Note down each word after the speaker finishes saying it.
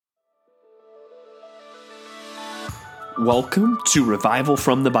Welcome to Revival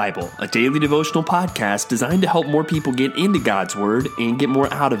from the Bible, a daily devotional podcast designed to help more people get into God's Word and get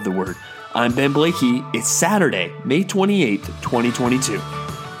more out of the Word. I'm Ben Blakey. It's Saturday, May 28th, 2022.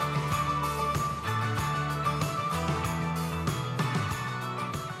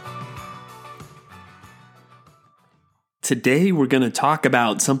 Today, we're going to talk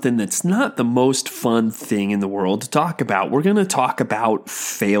about something that's not the most fun thing in the world to talk about. We're going to talk about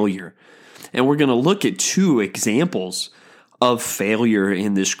failure. And we're going to look at two examples of failure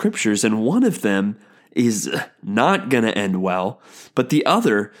in the scriptures. And one of them is not going to end well, but the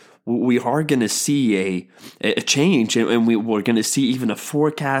other, we are going to see a change, and we're going to see even a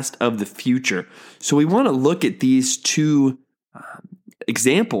forecast of the future. So we want to look at these two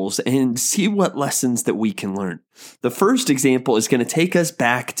examples and see what lessons that we can learn. The first example is going to take us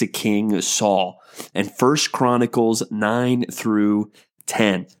back to King Saul and 1 Chronicles 9 through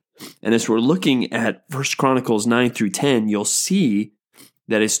 10. And as we're looking at 1 Chronicles 9 through 10, you'll see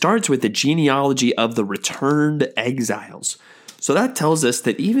that it starts with the genealogy of the returned exiles. So that tells us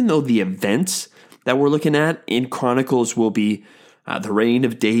that even though the events that we're looking at in Chronicles will be the reign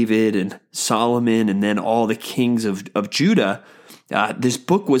of David and Solomon and then all the kings of Judah, this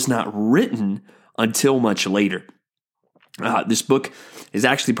book was not written until much later. This book is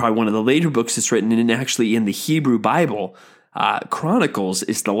actually probably one of the later books that's written, and actually in the Hebrew Bible, Chronicles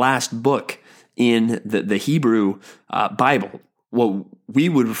is the last book in the Hebrew Bible, what we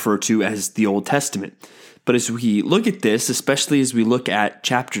would refer to as the Old Testament. But as we look at this, especially as we look at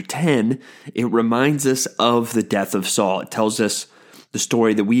chapter 10, it reminds us of the death of Saul. It tells us the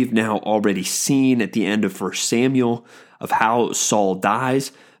story that we've now already seen at the end of 1 Samuel of how Saul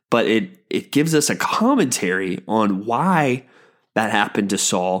dies, but it gives us a commentary on why that happened to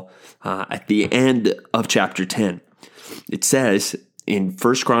Saul at the end of chapter 10. It says in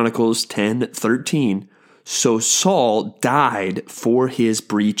 1 Chronicles 10:13, "So Saul died for his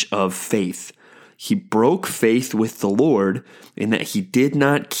breach of faith. He broke faith with the Lord in that he did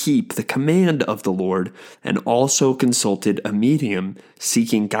not keep the command of the Lord and also consulted a medium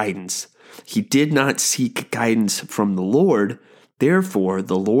seeking guidance. He did not seek guidance from the Lord. Therefore,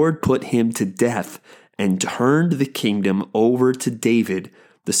 the Lord put him to death and turned the kingdom over to David,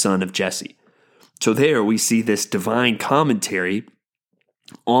 the son of Jesse." So there we see this divine commentary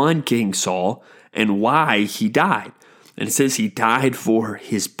on King Saul and why he died. And it says he died for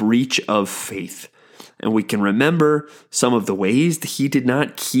his breach of faith. And we can remember some of the ways that he did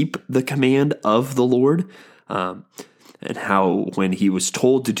not keep the command of the Lord, and how when he was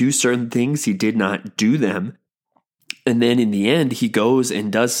told to do certain things, he did not do them. And then in the end, he goes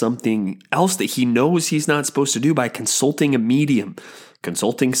and does something else that he knows he's not supposed to do by consulting a medium,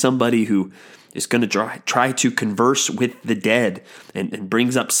 consulting somebody who is going to try to converse with the dead and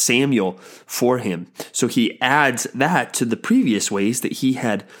brings up Samuel for him. So he adds that to the previous ways that he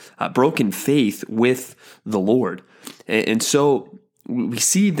had broken faith with the Lord. And so we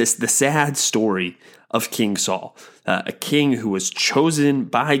see the sad story of King Saul, a king who was chosen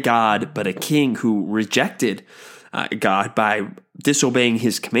by God, but a king who rejected God by disobeying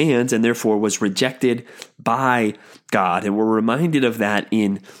his commands and therefore was rejected by God. And we're reminded of that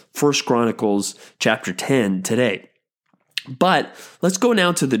in 1 Chronicles chapter 10 today. But let's go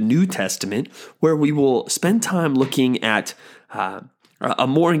now to the New Testament, where we will spend time looking at a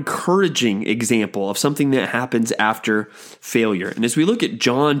more encouraging example of something that happens after failure. And as we look at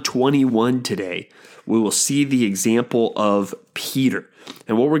John 21 today, we will see the example of Peter.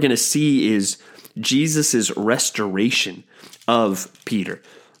 And what we're going to see is Jesus' restoration of Peter.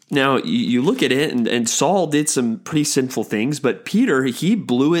 Now, you look at it, and Saul did some pretty sinful things, but Peter, he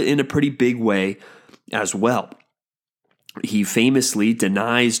blew it in a pretty big way as well. He famously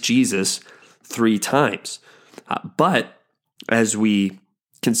denies Jesus 3 times. But as we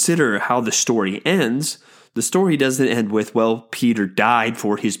consider how the story ends, the story doesn't end with, well, Peter died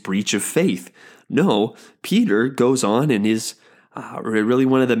for his breach of faith. No, Peter goes on and is really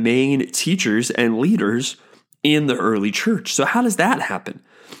one of the main teachers and leaders in the early church. So how does that happen?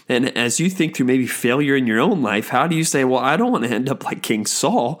 And as you think through maybe failure in your own life, how do you say, well, I don't want to end up like King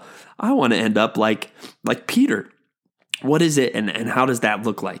Saul. I want to end up like Peter. What is it, and how does that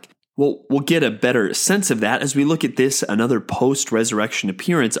look like? Well, we'll get a better sense of that as we look at this, another post-resurrection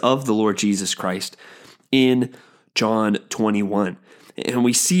appearance of the Lord Jesus Christ in John 21. And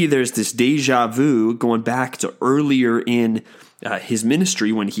we see there's this deja vu going back to earlier in his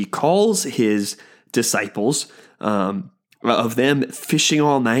ministry when he calls his disciples, of them fishing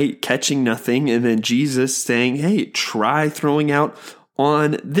all night, catching nothing, and then Jesus saying, hey, try throwing out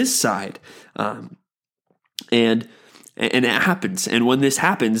on this side. And And it happens. And when this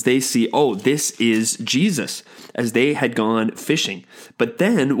happens, they see, oh, this is Jesus, as they had gone fishing. But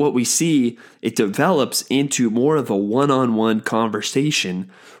then what we see, it develops into more of a one-on-one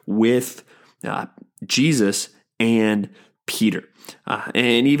conversation with Jesus and Peter.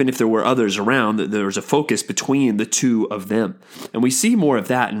 And even if there were others around, there was a focus between the two of them. And we see more of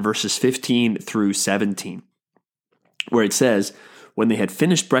that in verses 15 through 17, where it says, when they had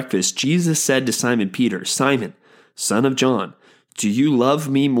finished breakfast, Jesus said to Simon Peter, Simon, son of John, do you love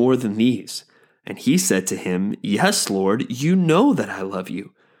me more than these? And he said to him, Yes, Lord, you know that I love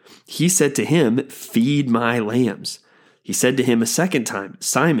you. He said to him, Feed my lambs. He said to him a second time,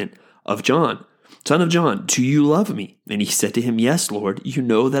 Simon of John, son of John, do you love me? And he said to him, Yes, Lord, you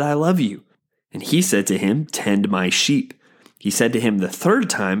know that I love you. And he said to him, Tend my sheep. He said to him the third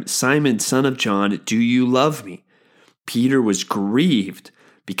time, Simon, son of John, do you love me? Peter was grieved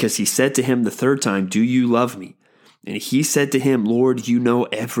because he said to him the third time, Do you love me? And he said to him, Lord, you know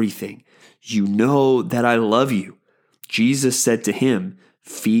everything. You know that I love you. Jesus said to him,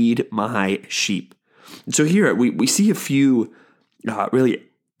 Feed my sheep. And so here we see a few really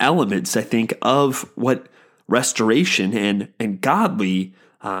elements, I think, of what restoration and godly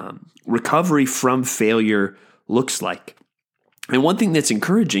recovery from failure looks like. And one thing that's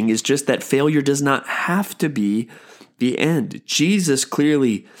encouraging is just that failure does not have to be the end. Jesus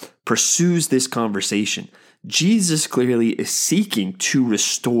clearly pursues this conversation. Jesus clearly is seeking to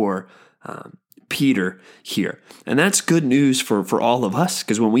restore Peter here. And that's good news for all of us,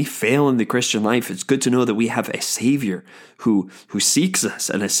 because when we fail in the Christian life, it's good to know that we have a Savior who seeks us,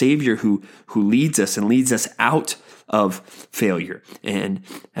 and a Savior who leads us and leads us out of failure. And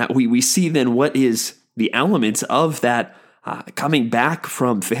we see then what is the elements of that coming back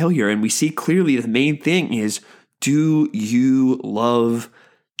from failure. And we see clearly the main thing is, do you love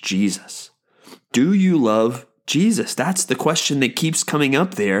Jesus? Do you love Jesus? That's the question that keeps coming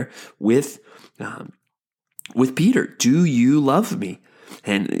up there with Peter. Do you love me?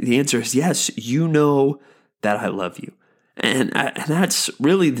 And the answer is yes. You know that I love you. And that's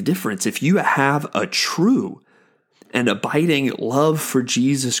really the difference. If you have a true and abiding love for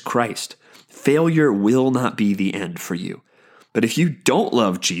Jesus Christ, failure will not be the end for you. But if you don't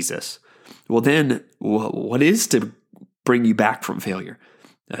love Jesus, well then, what is to bring you back from failure?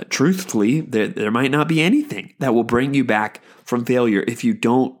 Truthfully, there might not be anything that will bring you back from failure if you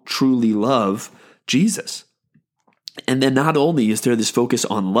don't truly love Jesus. And then not only is there this focus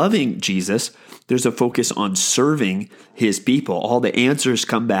on loving Jesus, there's a focus on serving his people. All the answers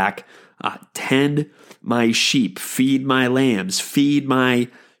come back, tend my sheep, feed my lambs, feed my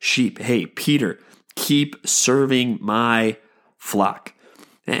sheep. Hey, Peter, keep serving my flock.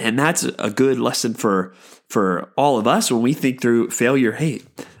 And that's a good lesson for all of us when we think through failure. Hey,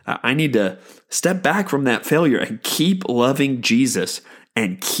 I need to step back from that failure and keep loving Jesus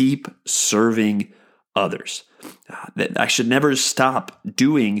and keep serving others. That I should never stop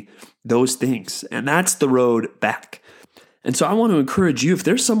doing those things. And that's the road back. And so I want to encourage you, if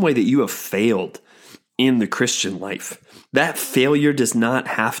there's some way that you have failed in the Christian life, that failure does not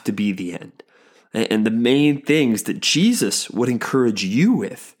have to be the end. And the main things that Jesus would encourage you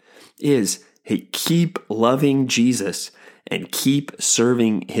with is, hey, keep loving Jesus and keep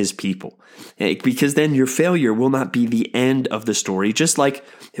serving his people. Because then your failure will not be the end of the story, just like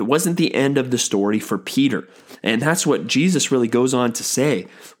it wasn't the end of the story for Peter. And that's what Jesus really goes on to say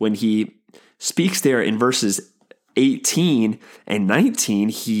when he speaks there in verses 18 and 19.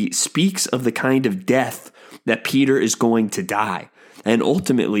 He speaks of the kind of death that Peter is going to die. And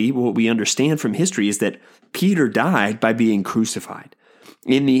ultimately, what we understand from history is that Peter died by being crucified.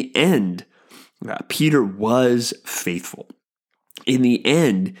 In the end, Peter was faithful. In the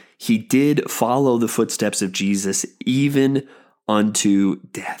end, he did follow the footsteps of Jesus even unto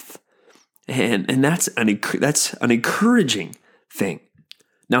death. And that's an encouraging thing.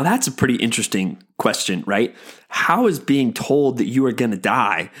 Now, that's a pretty interesting question, right? How is being told that you are going to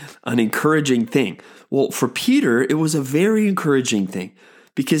die an encouraging thing? Well, for Peter, it was a very encouraging thing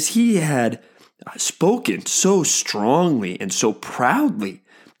because he had spoken so strongly and so proudly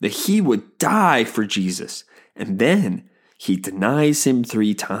that he would die for Jesus. And then he denies him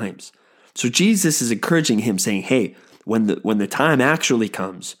 3 times. So Jesus is encouraging him, saying, hey, when the time actually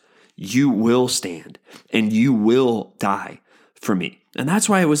comes, you will stand and you will die for me. And that's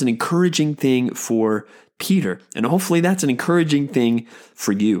why it was an encouraging thing for Peter. And hopefully that's an encouraging thing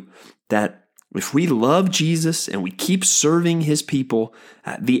for you, that if we love Jesus and we keep serving his people,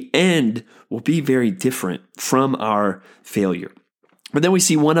 the end will be very different from our failure. But then we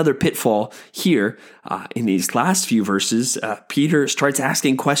see one other pitfall here in these last few verses. Peter starts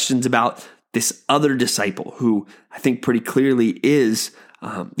asking questions about this other disciple who I think pretty clearly is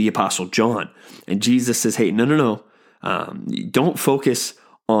the Apostle John. And Jesus says, hey, no. Don't focus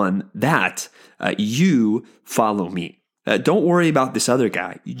on that. You follow me. Don't worry about this other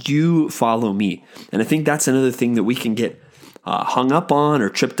guy. You follow me. And I think that's another thing that we can get hung up on or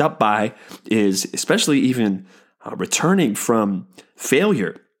tripped up by, is especially even returning from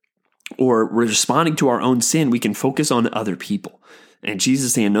failure or responding to our own sin. We can focus on other people. And Jesus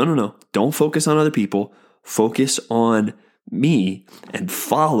is saying, no. Don't focus on other people. Focus on me and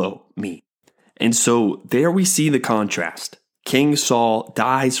follow me. And so there we see the contrast. King Saul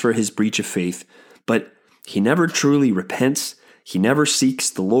dies for his breach of faith, but he never truly repents. He never seeks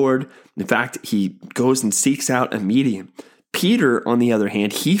the Lord. In fact, he goes and seeks out a medium. Peter, on the other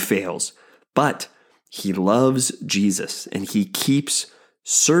hand, he fails, but he loves Jesus and he keeps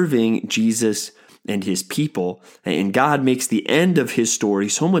serving Jesus and his people. And God makes the end of his story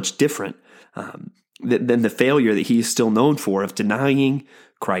so much different than the failure that he is still known for of denying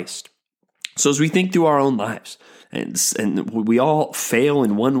Christ. So as we think through our own lives, and we all fail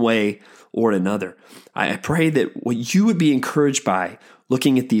in one way or another, I pray that what you would be encouraged by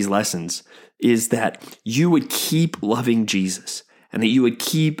looking at these lessons is that you would keep loving Jesus and that you would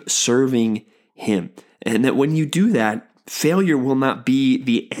keep serving him. And that when you do that, failure will not be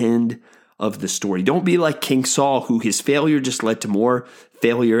the end of the story. Don't be like King Saul, who his failure just led to more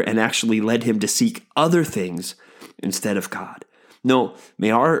failure and actually led him to seek other things instead of God. No,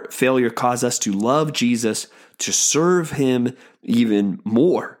 may our failure cause us to love Jesus, to serve him even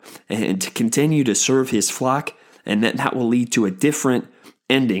more, and to continue to serve his flock, and that will lead to a different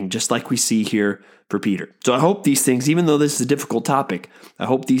ending, just like we see here for Peter. So I hope these things, even though this is a difficult topic, I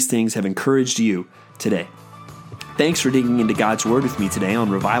hope these things have encouraged you today. Thanks for digging into God's Word with me today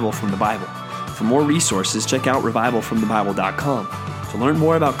on Revival from the Bible. For more resources, check out revivalfromthebible.com. To learn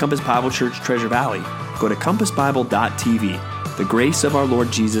more about Compass Bible Church Treasure Valley, go to compassbible.tv. The grace of our Lord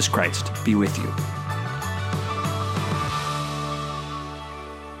Jesus Christ be with you.